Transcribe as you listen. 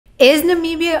Is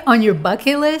Namibia on your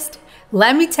bucket list?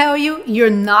 Let me tell you,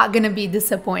 you're not gonna be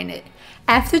disappointed.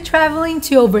 After traveling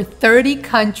to over 30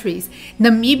 countries,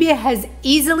 Namibia has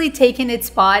easily taken its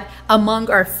spot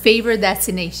among our favorite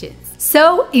destinations.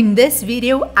 So in this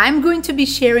video, I'm going to be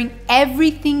sharing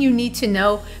everything you need to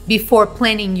know before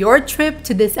planning your trip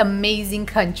to this amazing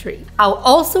country. I'll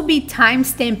also be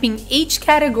timestamping each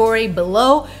category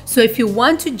below, so if you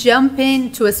want to jump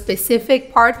into a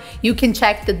specific part, you can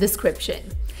check the description.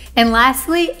 And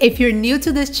lastly, if you're new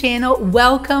to this channel,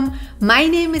 welcome. My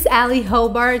name is Ali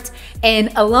Hobart,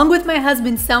 and along with my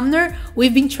husband Sumner,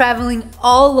 we've been traveling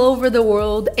all over the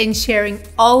world and sharing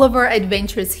all of our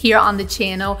adventures here on the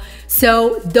channel.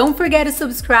 So don't forget to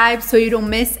subscribe so you don't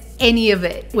miss any of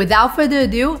it. Without further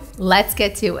ado, let's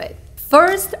get to it.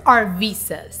 First are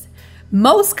visas.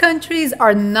 Most countries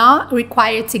are not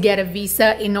required to get a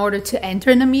visa in order to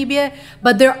enter Namibia,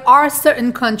 but there are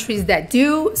certain countries that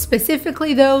do,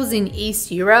 specifically those in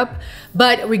East Europe.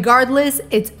 But regardless,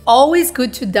 it's always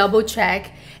good to double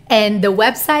check. And the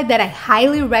website that I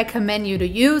highly recommend you to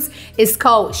use is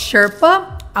called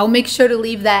Sherpa. I'll make sure to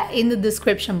leave that in the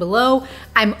description below.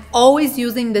 I'm always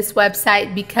using this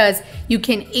website because you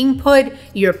can input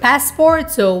your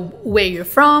passport, so where you're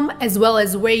from, as well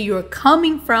as where you're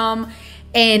coming from.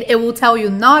 And it will tell you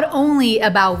not only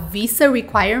about visa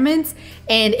requirements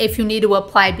and if you need to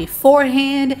apply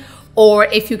beforehand or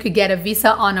if you could get a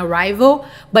visa on arrival,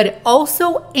 but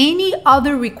also any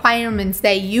other requirements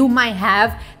that you might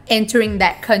have entering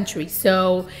that country.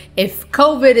 So if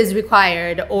COVID is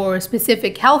required or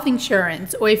specific health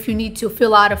insurance, or if you need to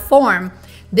fill out a form,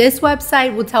 this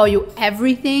website will tell you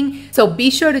everything. So be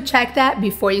sure to check that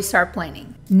before you start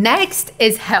planning. Next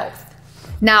is health.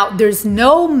 Now, there's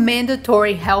no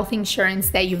mandatory health insurance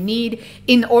that you need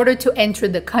in order to enter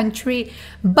the country,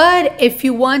 but if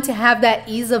you want to have that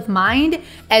ease of mind,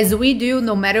 as we do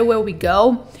no matter where we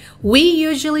go, we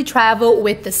usually travel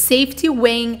with the Safety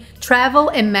Wing travel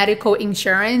and medical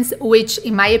insurance, which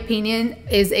in my opinion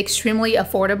is extremely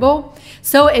affordable.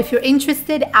 So if you're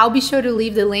interested, I'll be sure to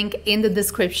leave the link in the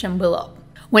description below.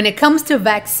 When it comes to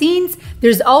vaccines,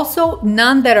 there's also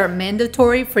none that are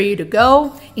mandatory for you to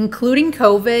go, including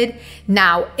COVID.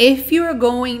 Now, if you're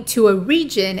going to a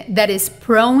region that is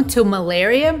prone to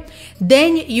malaria,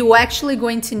 then you're actually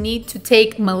going to need to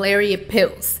take malaria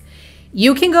pills.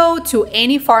 You can go to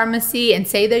any pharmacy and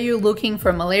say that you're looking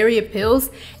for malaria pills,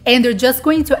 and they're just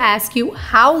going to ask you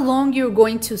how long you're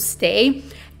going to stay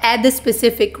at the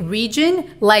specific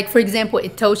region, like for example,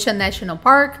 Etosha National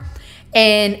Park,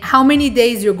 and how many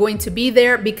days you're going to be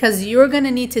there, because you're going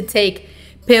to need to take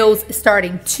pills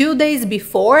starting 2 days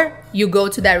before you go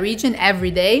to that region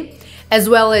every day, as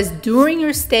well as during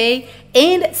your stay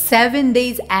and 7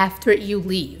 days after you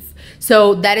leave.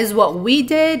 So that is what we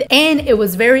did, and it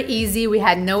was very easy. We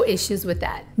had no issues with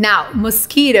that. Now,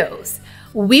 mosquitoes.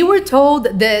 We were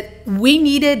told that we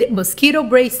needed mosquito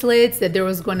bracelets, that there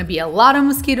was going to be a lot of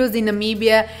mosquitoes in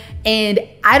Namibia. And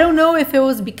I don't know if it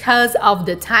was because of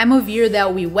the time of year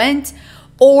that we went,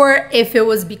 or if it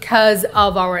was because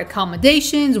of our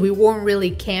accommodations. We weren't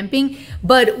really camping,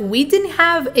 but we didn't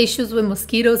have issues with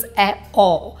mosquitoes at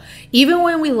all. Even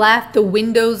when we left the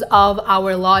windows of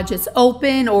our lodges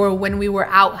open or when we were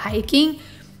out hiking,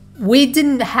 we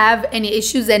didn't have any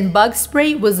issues, and bug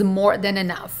spray was more than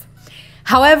enough.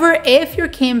 However, if you're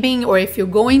camping or if you're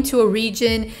going to a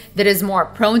region that is more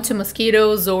prone to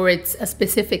mosquitoes, or it's a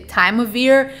specific time of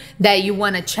year that you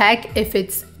want to check if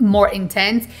it's more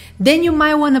intense, then you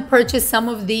might want to purchase some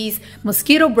of these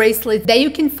mosquito bracelets that you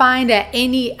can find at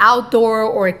any outdoor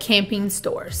or camping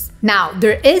stores. Now,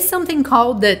 there is something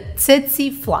called the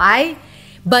tsetse fly,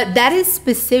 but that is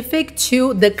specific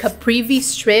to the Caprivi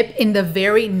Strip in the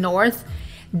very north.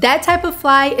 That type of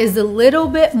fly is a little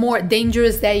bit more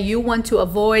dangerous that you want to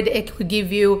avoid. It could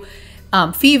give you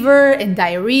fever and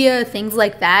diarrhea, things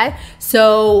like that.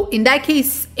 So in that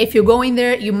case, if you're going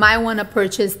there, you might want to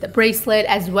purchase the bracelet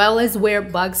as well as wear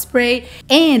bug spray,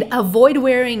 and avoid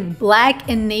wearing black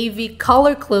and navy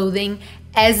color clothing,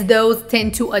 as those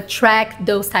tend to attract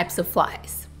those types of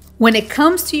flies. When it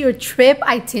comes to your trip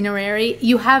itinerary,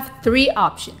 you have 3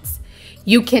 options.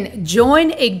 You can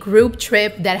join a group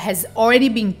trip that has already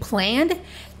been planned,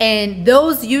 and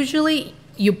those usually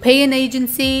you pay an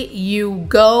agency, you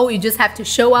go, you just have to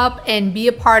show up and be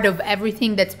a part of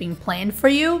everything that's being planned for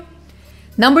you.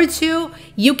 Number 2,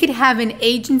 you could have an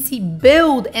agency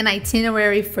build an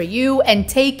itinerary for you and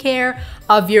take care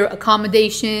of your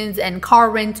accommodations and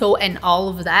car rental and all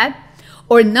of that.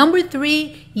 Or number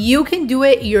 3, you can do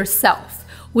it yourself,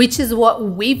 which is what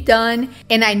we've done.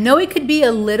 And I know it could be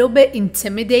a little bit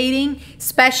intimidating,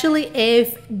 especially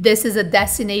if this is a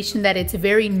destination that it's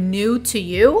very new to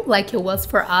you, like it was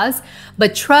for us.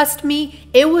 But trust me,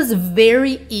 it was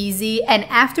very easy. And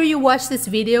after you watch this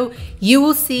video, you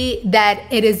will see that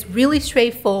it is really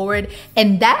straightforward,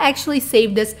 and that actually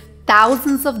saved us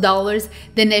thousands of dollars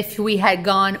than if we had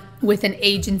gone with an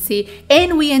agency,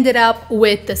 and we ended up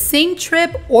with the same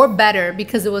trip or better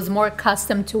because it was more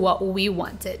custom to what we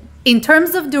wanted. In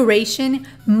terms of duration,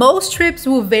 most trips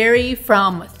will vary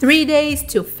from 3 days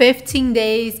to 15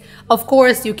 days. Of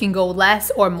course, you can go less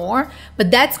or more,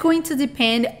 but that's going to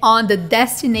depend on the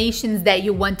destinations that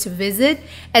you want to visit,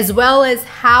 as well as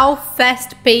how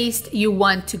fast-paced you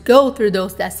want to go through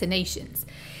those destinations.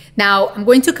 Now, I'm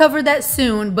going to cover that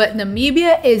soon, but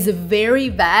Namibia is very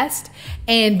vast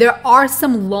and there are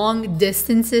some long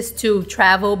distances to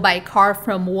travel by car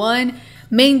from one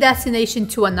main destination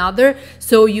to another.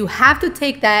 So you have to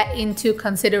take that into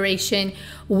consideration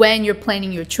when you're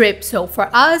planning your trip. So for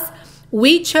us,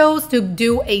 we chose to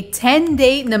do a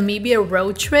 10-day Namibia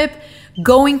road trip,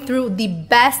 going through the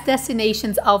best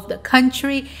destinations of the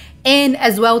country, and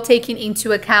as well taking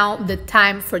into account the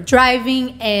time for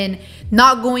driving and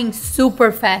not going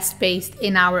super fast-paced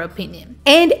in our opinion.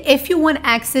 And if you want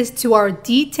access to our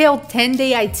detailed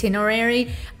 10-day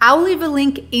itinerary, I'll leave a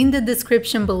link in the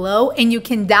description below and you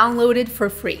can download it for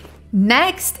free.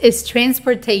 Next is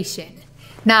transportation.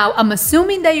 Now, I'm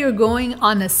assuming that you're going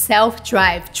on a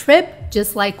self-drive trip,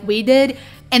 just like we did,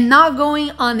 and not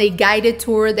going on a guided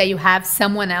tour that you have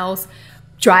someone else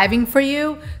driving for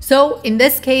you. So in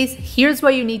this case, here's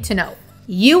what you need to know.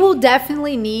 You will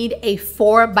definitely need a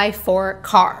 4x4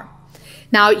 car.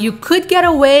 Now, you could get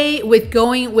away with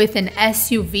going with an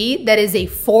SUV that is a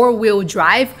 4-wheel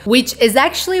drive, which is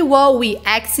actually what we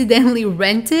accidentally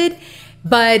rented,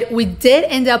 but we did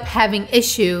end up having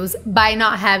issues by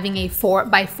not having a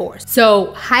 4x4.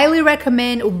 So highly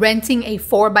recommend renting a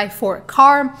 4x4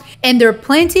 car. And there are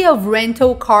plenty of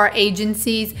rental car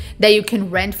agencies that you can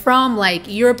rent from, like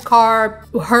Europcar,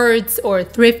 Hertz, or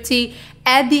Thrifty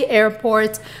at the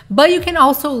airport. But you can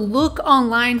also look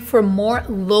online for more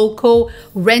local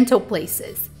rental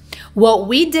places. What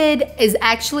we did is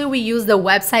actually we used a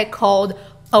website called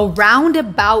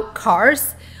Roundabout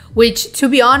Cars, which, to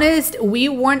be honest, we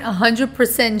weren't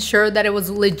 100% sure that it was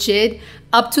legit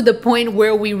up to the point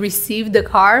where we received the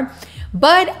car.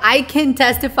 But I can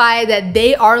testify that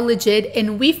they are legit,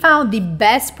 and we found the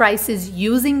best prices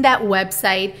using that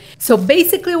website. So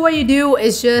basically what you do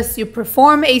is just you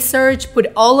perform a search,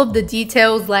 put all of the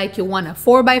details, like you want a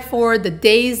 4x4, the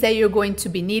days that you're going to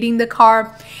be needing the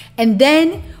car. And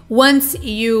then once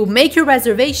you make your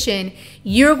reservation,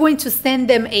 you're going to send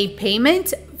them a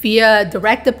payment via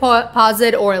direct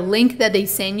deposit or a link that they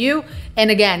send you. And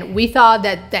again, we thought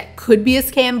that that could be a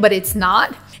scam, but it's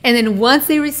not. And then once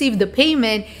they receive the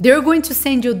payment, they're going to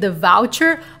send you the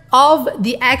voucher of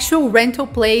the actual rental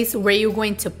place where you're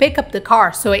going to pick up the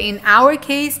car. So in our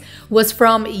case was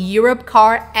from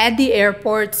Europcar at the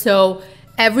airport. So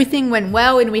everything went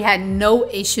well and we had no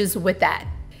issues with that.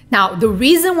 Now, the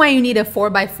reason why you need a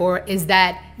 4x4 is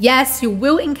that, yes, you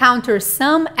will encounter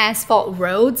some asphalt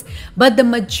roads, but the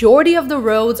majority of the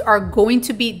roads are going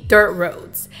to be dirt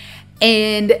roads.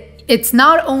 And it's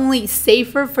not only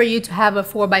safer for you to have a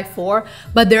 4x4,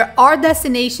 but there are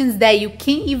destinations that you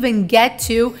can't even get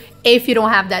to if you don't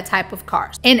have that type of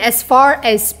car. And as far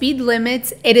as speed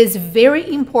limits, it is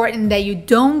very important that you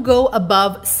don't go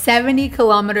above 70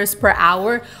 kilometers per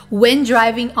hour when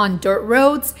driving on dirt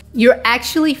roads. You're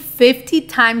actually 50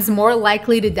 times more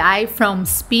likely to die from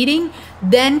speeding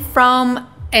than from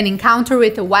an encounter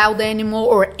with a wild animal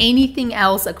or anything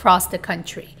else across the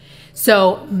country.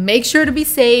 So make sure to be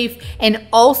safe and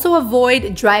also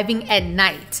avoid driving at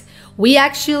night. We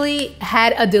actually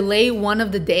had a delay one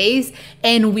of the days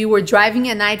and we were driving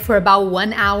at night for about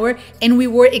 1 hour and we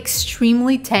were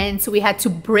extremely tense. We had to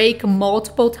brake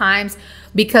multiple times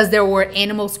because there were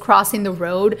animals crossing the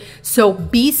road. So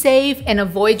be safe and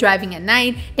avoid driving at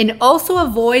night, and also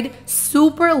avoid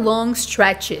super long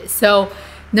stretches. So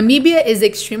Namibia is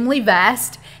extremely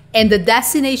vast and the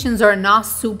destinations are not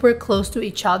super close to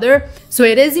each other. So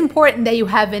it is important that you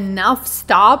have enough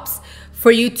stops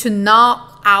for you to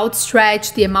not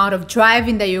outstretch the amount of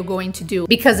driving that you're going to do.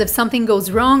 Because if something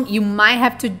goes wrong, you might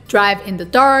have to drive in the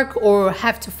dark or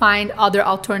have to find other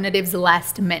alternatives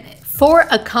last minute. For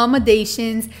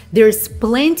accommodations, there's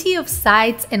plenty of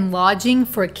sites and lodging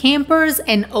for campers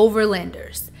and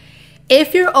overlanders.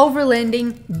 If you're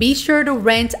overlanding, be sure to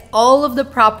rent all of the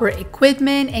proper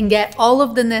equipment and get all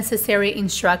of the necessary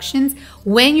instructions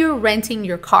when you're renting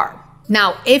your car.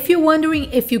 Now, if you're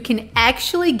wondering if you can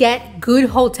actually get good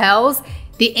hotels,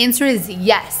 the answer is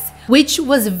yes, which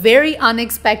was very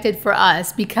unexpected for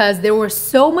us because there was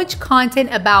so much content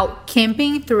about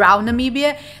camping throughout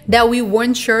Namibia that we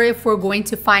weren't sure if we're going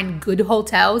to find good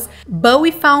hotels, but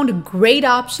we found great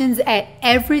options at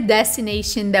every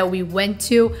destination that we went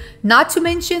to. Not to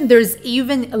mention, there's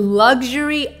even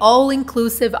luxury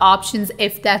all-inclusive options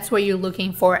if that's what you're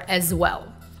looking for as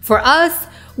well. For us,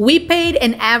 we paid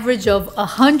an average of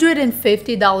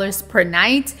 $150 per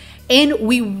night, and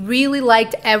we really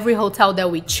liked every hotel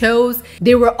that we chose.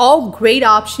 They were all great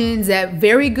options at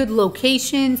very good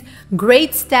locations,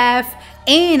 great staff,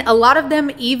 and a lot of them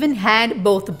even had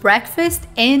both breakfast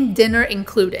and dinner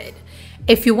included.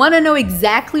 If you want to know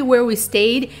exactly where we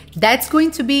stayed, that's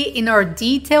going to be in our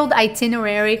detailed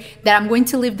itinerary that I'm going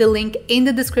to leave the link in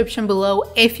the description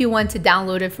below if you want to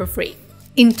download it for free.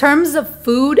 In terms of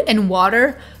food and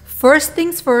water, first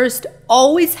things first,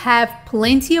 always have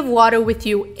plenty of water with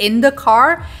you in the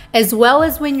car as well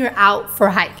as when you're out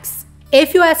for hikes.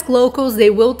 If you ask locals, they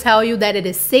will tell you that it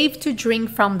is safe to drink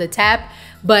from the tap,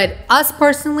 but us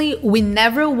personally, we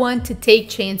never want to take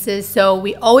chances, so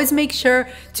we always make sure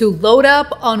to load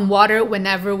up on water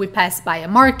whenever we pass by a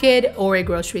market or a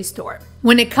grocery store.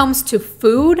 When it comes to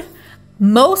food,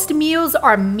 most meals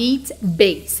are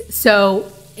meat-based,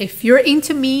 so if you're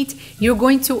into meat, you're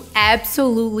going to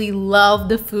absolutely love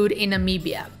the food in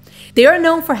Namibia. They are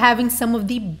known for having some of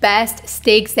the best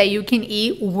steaks that you can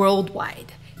eat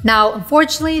worldwide. Now,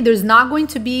 unfortunately, there's not going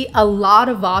to be a lot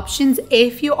of options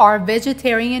if you are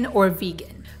vegetarian or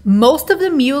vegan. Most of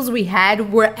the meals we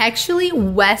had were actually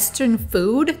Western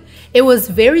food. It was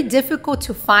very difficult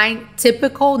to find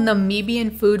typical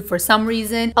Namibian food for some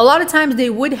reason. A lot of times they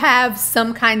would have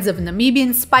some kinds of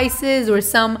Namibian spices or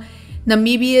some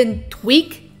Namibian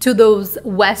tweak to those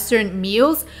Western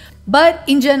meals, but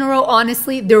in general,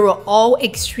 honestly, they were all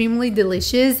extremely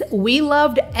delicious. We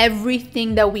loved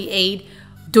everything that we ate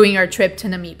during our trip to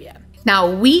Namibia.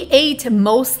 Now, we ate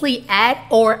mostly at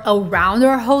or around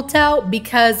our hotel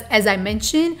because, as I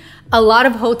mentioned, a lot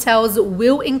of hotels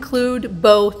will include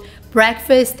both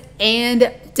breakfast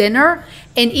and dinner,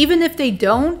 and even if they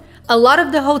don't, a lot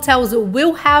of the hotels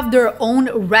will have their own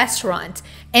restaurant,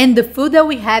 and the food that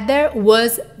we had there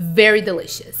was very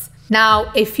delicious. Now,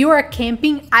 if you are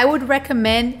camping, I would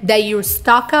recommend that you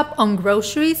stock up on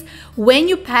groceries when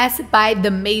you pass by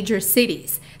the major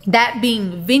cities, that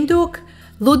being Windhoek,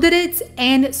 Lüderitz,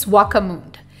 and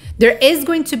Swakopmund. There is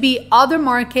going to be other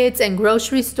markets and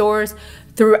grocery stores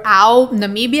throughout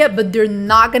Namibia, but they're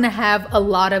not gonna have a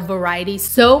lot of variety,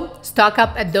 so stock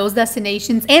up at those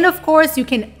destinations. And of course, you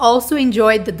can also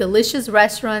enjoy the delicious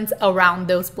restaurants around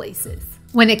those places.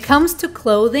 When it comes to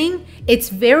clothing, it's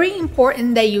very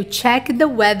important that you check the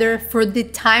weather for the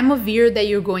time of year that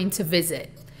you're going to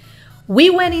visit. We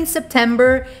went in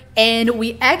September and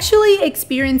we actually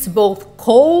experienced both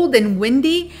cold and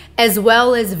windy as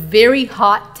well as very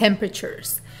hot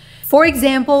temperatures. For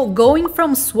example, going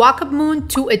from Swakopmund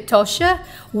to Etosha,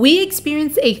 we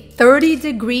experienced a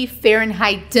 30-degree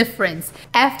Fahrenheit difference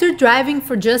after driving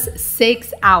for just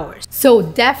 6 hours. So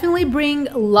definitely bring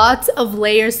lots of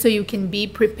layers so you can be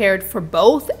prepared for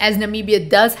both, as Namibia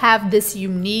does have this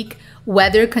unique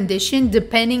weather condition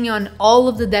depending on all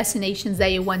of the destinations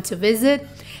that you want to visit.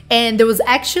 And there was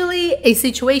actually a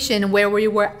situation where we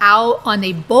were out on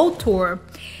a boat tour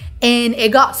and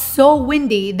it got so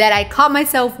windy that I caught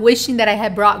myself wishing that I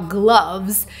had brought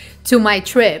gloves to my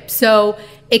trip. So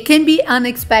it can be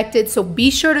unexpected, so be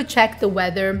sure to check the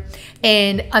weather.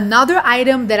 And another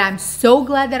item that I'm so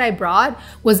glad that I brought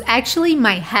was actually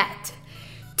my hat.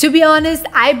 To be honest,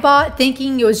 I bought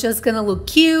thinking it was just gonna look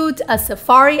cute, a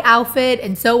safari outfit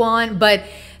and so on, but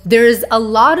there's a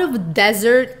lot of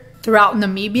desert throughout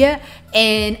Namibia,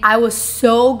 and I was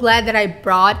so glad that I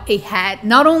brought a hat.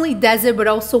 Not only desert, but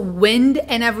also wind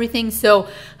and everything, so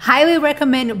highly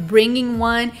recommend bringing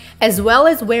one, as well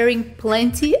as wearing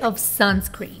plenty of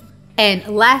sunscreen. And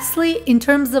lastly, in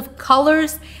terms of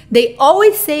colors, they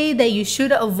always say that you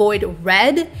should avoid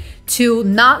red to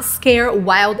not scare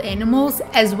wild animals,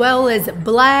 as well as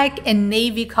black and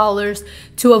navy colors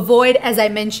to avoid, as I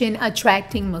mentioned,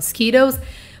 attracting mosquitoes.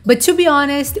 But to be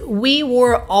honest, we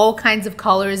wore all kinds of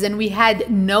colors and we had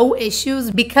no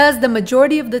issues because the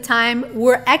majority of the time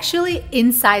we're actually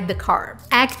inside the car.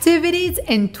 Activities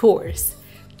and tours.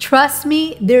 Trust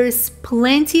me, there's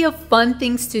plenty of fun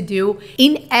things to do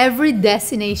in every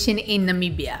destination in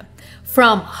Namibia.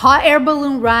 From hot air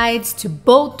balloon rides to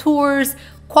boat tours,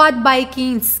 quad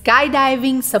biking,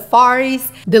 skydiving,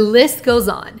 safaris, the list goes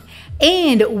on.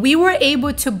 And we were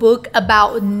able to book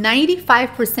about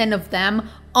 95% of them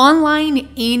online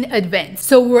in advance.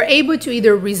 So we're able to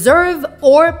either reserve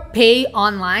or pay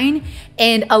online.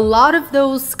 And a lot of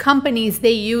those companies,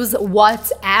 they use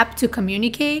WhatsApp to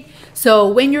communicate. So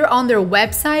when you're on their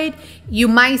website, you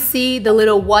might see the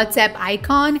little WhatsApp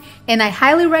icon. And I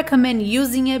highly recommend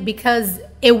using it because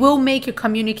it will make your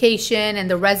communication and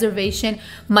the reservation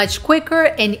much quicker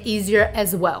and easier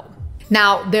as well.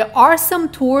 Now, there are some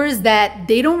tours that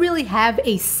they don't really have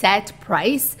a set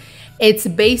price. It's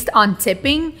based on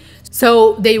tipping.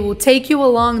 So they will take you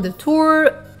along the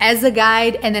tour as a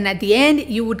guide, and then at the end,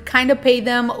 you would kind of pay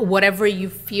them whatever you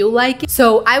feel like.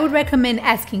 So I would recommend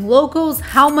asking locals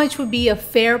how much would be a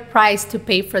fair price to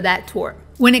pay for that tour.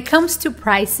 When it comes to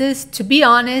prices, to be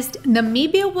honest,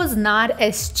 Namibia was not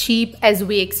as cheap as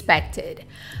we expected.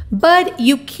 But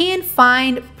you can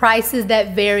find prices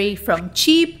that vary from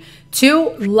cheap to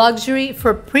luxury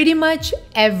for pretty much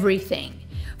everything.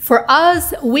 For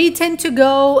us, we tend to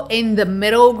go in the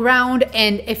middle ground,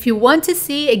 and if you want to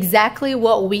see exactly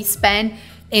what we spend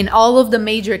in all of the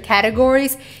major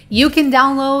categories, you can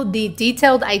download the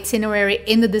detailed itinerary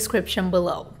in the description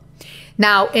below.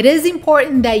 Now, it is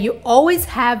important that you always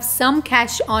have some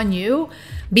cash on you,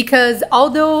 because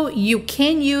although you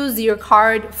can use your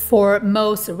card for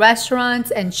most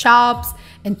restaurants and shops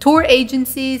and tour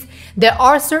agencies, there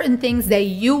are certain things that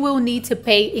you will need to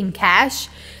pay in cash.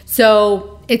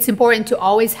 So it's important to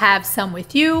always have some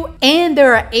with you. And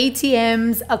there are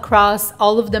ATMs across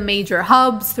all of the major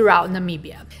hubs throughout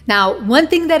Namibia. Now, one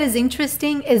thing that is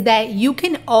interesting is that you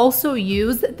can also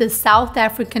use the South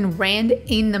African rand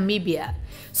in Namibia.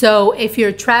 So if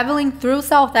you're traveling through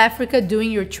South Africa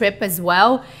doing your trip as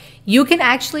well, you can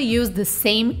actually use the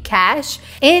same cash.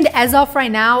 And as of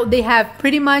right now, they have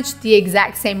pretty much the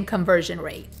exact same conversion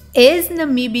rate. Is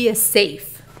Namibia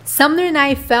safe? Sumner and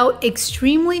I felt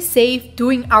extremely safe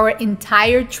during our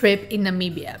entire trip in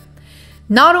Namibia.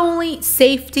 Not only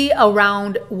safety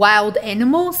around wild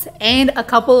animals, and a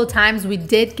couple of times we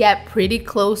did get pretty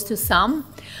close to some,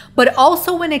 but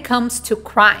also when it comes to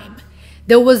crime.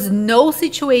 There was no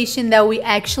situation that we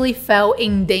actually felt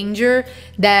in danger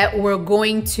that we're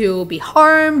going to be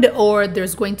harmed or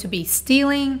there's going to be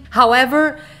stealing.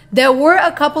 However, there were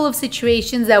a couple of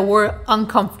situations that were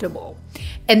uncomfortable.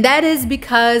 And that is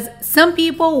because some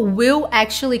people will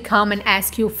actually come and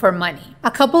ask you for money.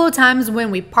 A couple of times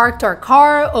when we parked our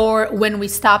car or when we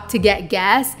stopped to get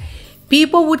gas,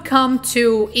 people would come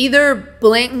to either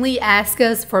blatantly ask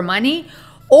us for money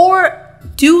or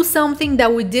do something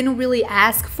that we didn't really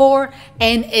ask for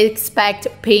and expect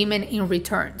payment in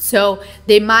return. So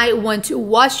they might want to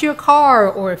wash your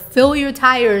car or fill your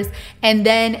tires and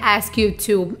then ask you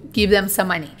to give them some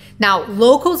money. Now,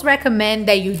 locals recommend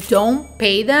that you don't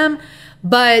pay them,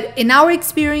 but in our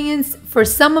experience, for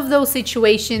some of those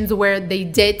situations where they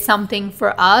did something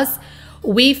for us,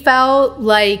 we felt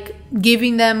like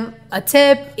giving them a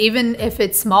tip, even if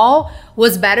it's small,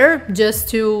 was better just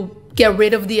to get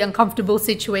rid of the uncomfortable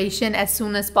situation as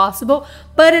soon as possible,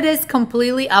 but it is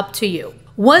completely up to you.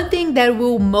 One thing that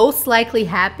will most likely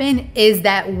happen is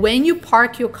that when you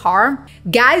park your car,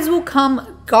 guys will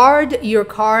come guard your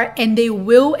car and they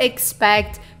will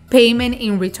expect payment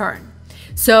in return.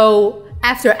 So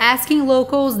after asking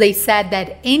locals, they said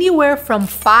that anywhere from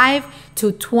 5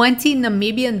 to 20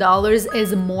 Namibian dollars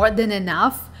is more than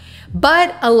enough.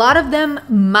 But a lot of them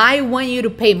might want you to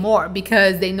pay more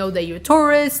because they know that you're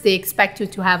tourists, they expect you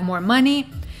to have more money.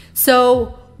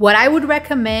 So what I would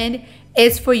recommend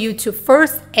is for you to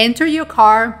first enter your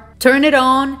car, turn it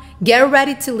on, get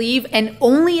ready to leave, and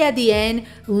only at the end,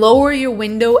 lower your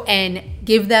window and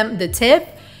give them the tip,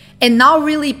 and not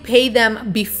really pay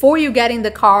them before you get in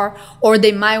the car, or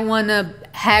they might want to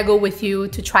haggle with you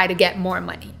to try to get more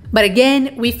money. But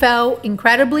again, we felt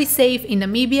incredibly safe in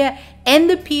Namibia, and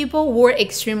the people were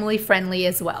extremely friendly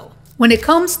as well. When it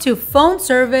comes to phone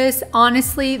service,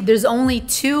 honestly, there's only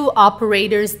 2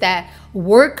 operators that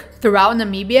work throughout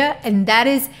Namibia, and that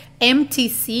is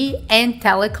MTC and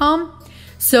Telecom.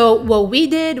 So what we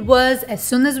did was, as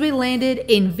soon as we landed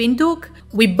in Windhoek,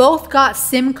 we both got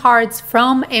SIM cards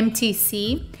from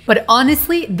MTC. But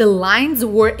honestly, the lines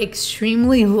were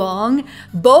extremely long,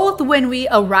 both when we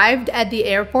arrived at the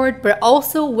airport, but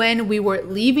also when we were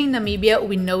leaving Namibia,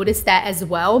 we noticed that as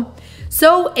well.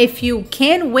 So if you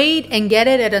can't wait and get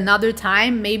it at another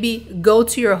time, maybe go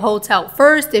to your hotel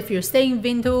first if you're staying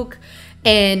in Windhoek,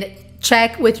 and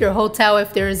check with your hotel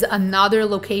if there's another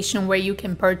location where you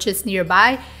can purchase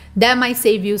nearby. That might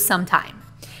save you some time.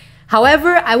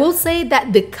 However, I will say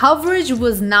that the coverage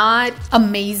was not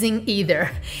amazing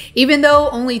either. Even though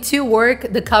only 2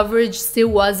 work, the coverage still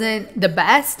wasn't the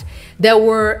best. There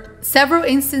were several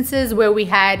instances where we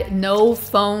had no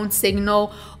phone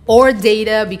signal or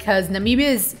data because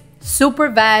Namibia is super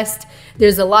vast.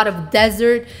 There's a lot of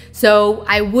desert, so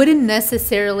I wouldn't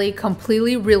necessarily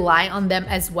completely rely on them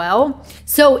as well.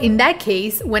 So in that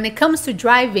case, when it comes to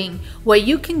driving, what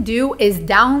you can do is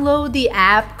download the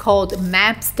app called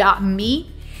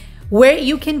maps.me, where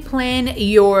you can plan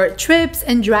your trips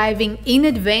and driving in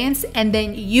advance and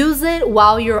then use it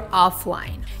while you're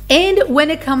offline. And when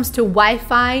it comes to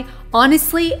Wi-Fi,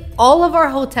 honestly, all of our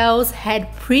hotels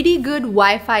had pretty good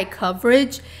Wi-Fi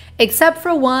coverage, except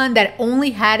for one that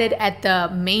only had it at the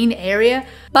main area,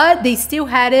 but they still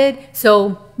had it,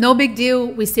 so no big deal.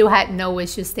 We still had no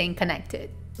issues staying connected.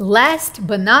 Last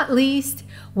but not least,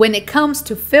 when it comes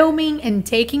to filming and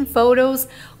taking photos,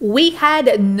 we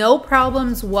had no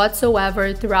problems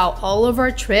whatsoever throughout all of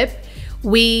our trip.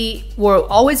 We were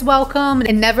always welcome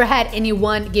and never had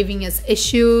anyone giving us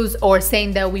issues or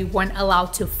saying that we weren't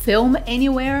allowed to film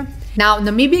anywhere. Now,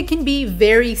 Namibia can be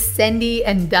very sandy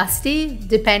and dusty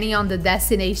depending on the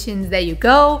destinations that you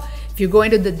go. If you're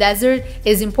going to the desert,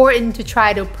 it's important to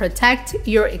try to protect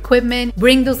your equipment,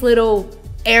 bring those little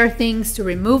air things to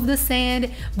remove the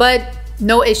sand, but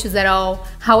no issues at all.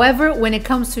 However, when it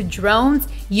comes to drones,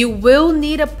 you will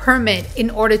need a permit in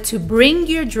order to bring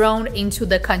your drone into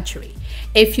the country.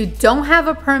 If you don't have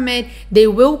a permit, they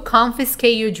will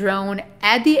confiscate your drone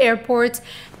at the airport,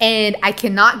 and I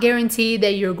cannot guarantee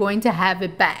that you're going to have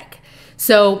it back.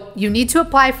 So you need to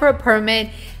apply for a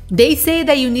permit. They say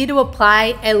that you need to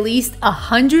apply at least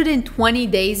 120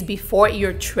 days before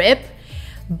your trip.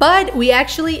 But we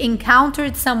actually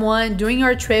encountered someone during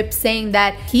our trip saying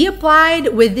that he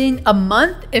applied within a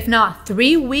month, if not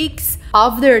 3 weeks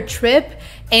of their trip.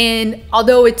 And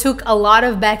although it took a lot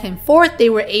of back and forth, they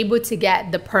were able to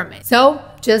get the permit. So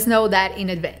just know that in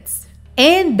advance.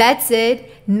 And that's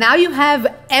it. Now you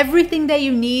have everything that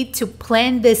you need to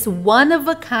plan this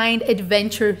one-of-a-kind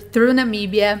adventure through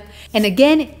Namibia. And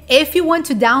again, if you want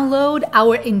to download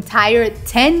our entire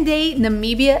 10-day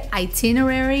Namibia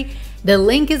itinerary, the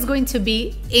link is going to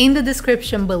be in the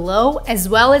description below, as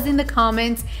well as in the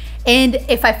comments. And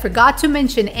if I forgot to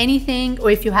mention anything, or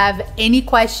if you have any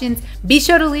questions, be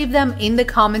sure to leave them in the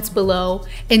comments below.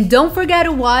 And don't forget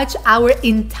to watch our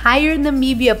entire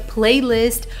Namibia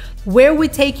playlist, where we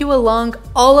take you along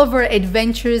all of our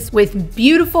adventures with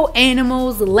beautiful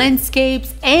animals,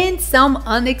 landscapes, and some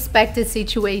unexpected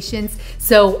situations.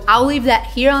 So I'll leave that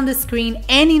here on the screen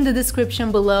and in the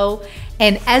description below.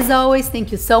 And as always,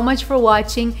 thank you so much for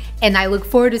watching, and I look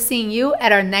forward to seeing you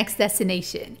at our next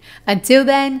destination. Until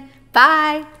then,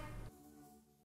 bye!